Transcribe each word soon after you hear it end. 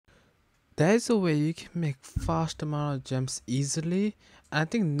There's a way you can make fast amount of gems easily. I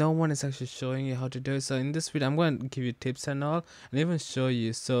think no one is actually showing you how to do it. So in this video, I'm going to give you tips and all, and even show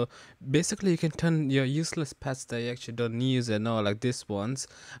you. So basically, you can turn your useless pets that you actually don't use and all, like these ones,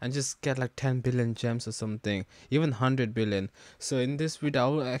 and just get like 10 billion gems or something, even 100 billion. So in this video, I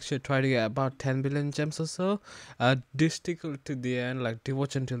will actually try to get about 10 billion gems or so. Do stick to the end, like do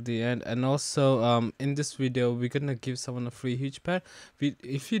watch until the end. And also, in this video, we're gonna give someone a free huge pet.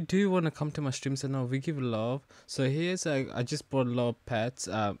 If you do want to come to my streams and all, we give love. So here's I just bought a lot of pets.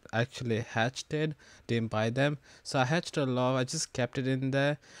 Actually hatched it, didn't buy them. So I hatched a lot. I just kept it in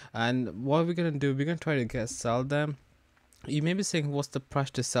there. And what we're gonna do, we're gonna try to sell them. You may be saying, what's the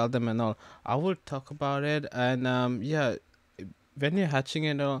price to sell them and all? I will talk about it. And yeah, when you're hatching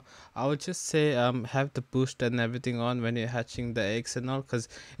it all, I would just say have the boost and everything on when you're hatching the eggs and all, because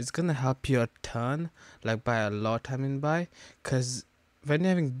it's gonna help you a ton, like by a lot, I mean by, because when you're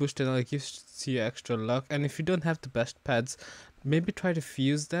having boost and all, it gives you extra luck. And if you don't have the best pets, maybe try to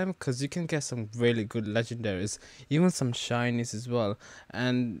fuse them, because you can get some really good legendaries, even some shinies as well.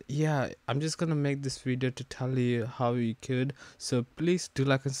 And yeah, I'm just gonna make this video to tell you how you could. So please do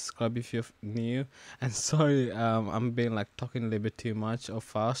like and subscribe if you're new. And sorry, I'm being like talking a little bit too much or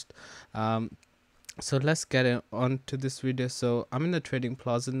fast. So let's get on to this video. So I'm in the trading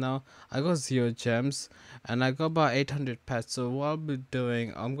plaza now. I got 0 gems and I got about 800 pets. So what I'll be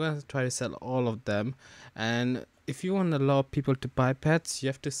doing, I'm gonna try to sell all of them. And if you want a lot of people to buy pets, you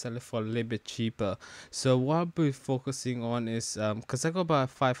have to sell it for a little bit cheaper. So what I'll be focusing on is because I got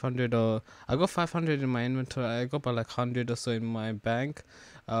about 500, or I got 500 in my inventory. I got about like 100 or so in my bank.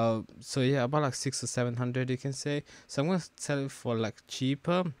 So yeah, about like 6 or 700 you can say. So I'm gonna sell it for like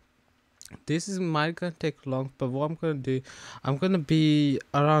cheaper. This is might gonna take long, but what I'm gonna do, I'm gonna be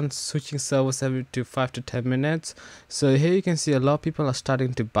around switching servers every 5 to 10 minutes. So here you can see a lot of people are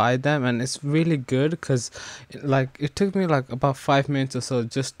starting to buy them, and it's really good because like it took me like about 5 minutes or so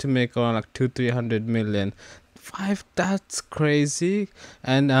just to make around like 200-300 million. That's crazy.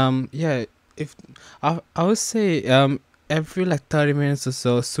 And yeah, if I would say every like 30 minutes or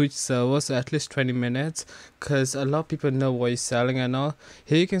so switch servers, or at least 20 minutes, because a lot of people know what you're selling and all.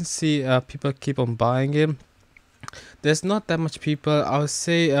 Here you can see people keep on buying it. There's not that much people. I would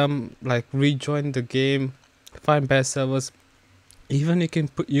say like rejoin the game, find best servers. Even you can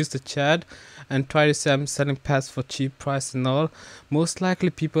use the chat and try to say I'm selling pets for cheap price and all. Most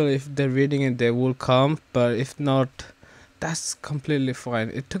likely people, if they're reading it, they will come, but if not, that's completely fine.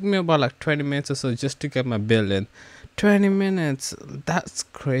 It took me about like 20 minutes or so just to get my bill in. 20 minutes, that's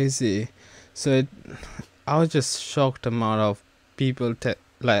crazy. So I was just shocked amount of people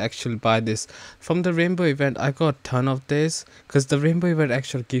like actually buy this. From the rainbow event, I got a ton of this, because the rainbow event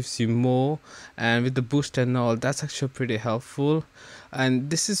actually gives you more, and with the boost and all, that's actually pretty helpful. And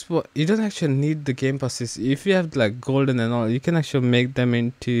this is what you don't actually need the game passes. If you have like golden and all, you can actually make them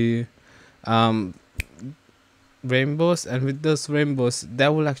into rainbows, and with those rainbows, that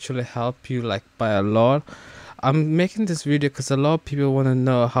will actually help you like by a lot. I'm making this video because a lot of people want to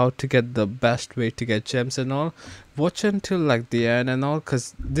know how to get the best way to get gems and all. Watch until like the end and all,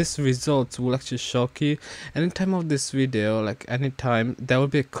 because this results will actually shock you. Anytime of this video, like anytime, there will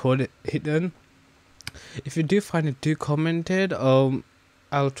be a code hidden. If you do find it, do comment it. I'll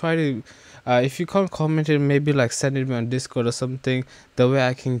try to if you can't comment it, maybe like send it me on Discord or something, the way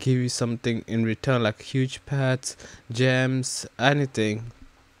I can give you something in return, like huge pets, gems, anything.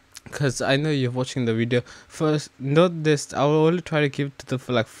 Because I know you're watching the video. First, note this, I will only try to give to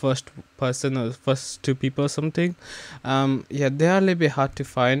the like first person or first 2 people or something. Yeah, they are a little bit hard to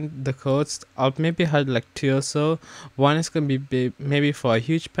find, the codes. I'll maybe have like 2 or so. One is gonna be maybe for a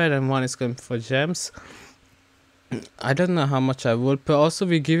huge pet, and one is gonna be for gems. I don't know how much I would, but also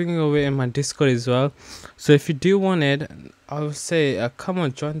we're giving away in my Discord as well. So if you do want it, I would say come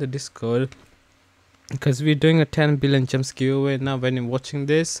on, join the Discord, because we're doing a 10 billion gems giveaway now when you're watching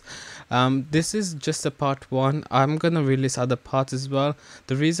this. This is just a part 1. I'm gonna release other parts as well.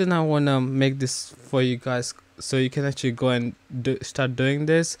 The reason I want to make this for you guys, so you can actually go and start doing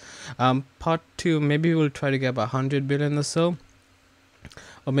this. Part 2, maybe we'll try to get about 100 billion or so,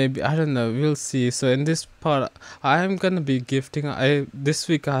 or maybe I don't know, we'll see. So in this part, I am gonna be gifting. This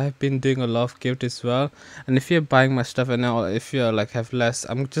week I have been doing a lot of gift as well, and if you're buying my stuff and all, if you're like have less,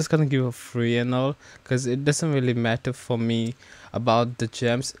 I'm just gonna give it free and all, because it doesn't really matter for me about the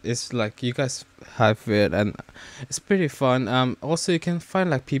gems. It's like you guys have it, and it's pretty fun. Also you can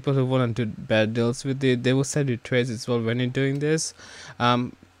find like people who want to do bad deals with it. They will send you trades as well when you're doing this.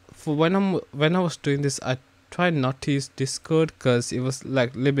 For when I was doing this, I try not to use Discord because it was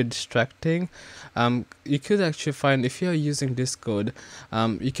like a little bit distracting. You could actually find, if you're using Discord,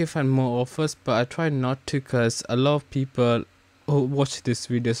 you can find more offers, but I try not to because a lot of people who watch these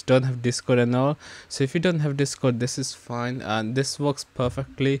videos don't have Discord and all. So if you don't have Discord, this is fine, and this works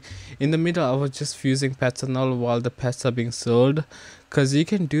perfectly. In the middle I was just fusing pets and all while the pets are being sold, because you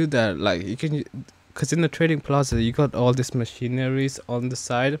can do that, like you can, because in the trading plaza you got all these machineries on the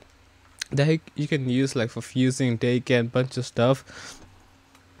side that you can use like for fusing daycare and bunch of stuff.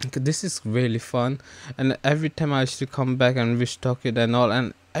 This is really fun, and every time I used to come back and restock it and all,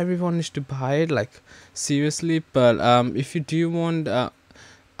 and everyone used to buy it like seriously. But if you do want,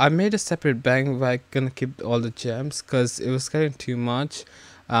 I made a separate bank where I gonna keep all the gems because it was getting too much.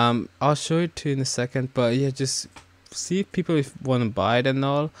 I'll show it to you in a second, but yeah, just see if people if want to buy it and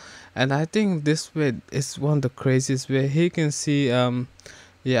all. And I think this way is one of the craziest way. Here you can see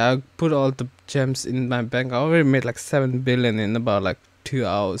yeah, I put all the gems in my bank. I already made like 7 billion in about like 2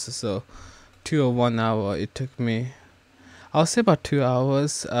 hours or so. 2 or 1 hour it took me. I'll say about 2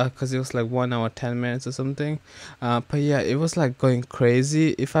 hours, because it was like 1 hour 10 minutes or something. But yeah, it was like going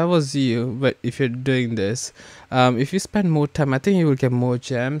crazy. If I was you, but if you're doing this, if you spend more time, I think you will get more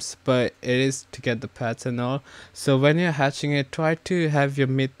gems. But it is to get the pets and all. So when you're hatching it, try to have your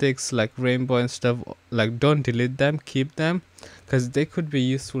mythics like rainbow and stuff. Like don't delete them, keep them, because they could be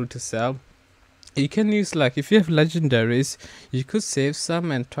useful to sell. You can use, like if you have legendaries, you could save some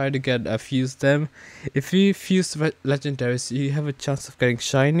and try to get fuse them. If you fuse legendaries, you have a chance of getting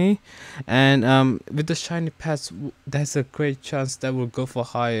shiny, and with the shiny pets there's a great chance that will go for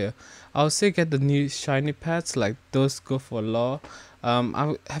higher. I'll say get the new shiny pets, like those go for law.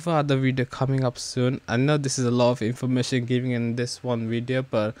 I'll have another video coming up soon. I know this is a lot of information giving in this one video,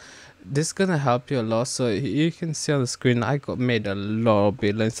 but this is gonna help you a lot. So you can see on the screen I got made a lot of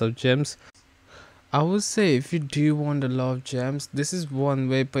billions of gems. I would say if you do want a lot of gems, this is one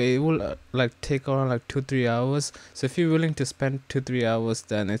way, but it will like take around like 2-3 hours. So if you're willing to spend 2-3 hours,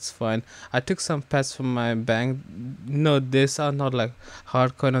 then it's fine. I took some pets from my bank. No, these are not like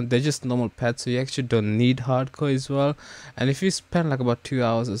hardcore, no, they're just normal pets, so you actually don't need hardcore as well. And if you spend like about 2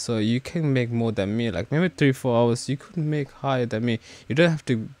 hours or so, you can make more than me, like maybe 3-4 hours you could make higher than me. You don't have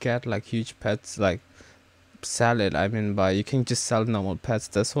to get like huge pets, like sell it, I mean, by you can just sell normal pets.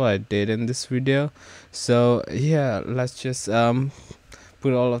 That's what I did in this video. So yeah, let's just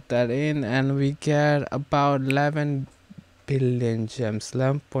put all of that in, and we get about 11 billion gems,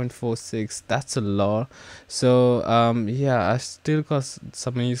 11.46. That's a lot. So yeah, I still got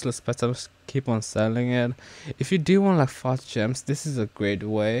some useless pets. I'm just keep on selling it. If you do want like fast gems, this is a great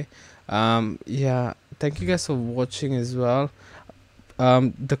way. Yeah, thank you guys for watching as well.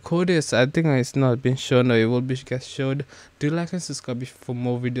 The code is, I think it's not been shown, or it will be get showed. Do like and subscribe for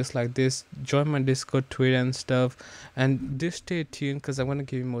more videos like this. Join my Discord, Twitter and stuff, and do stay tuned because I'm gonna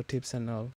give you more tips and all.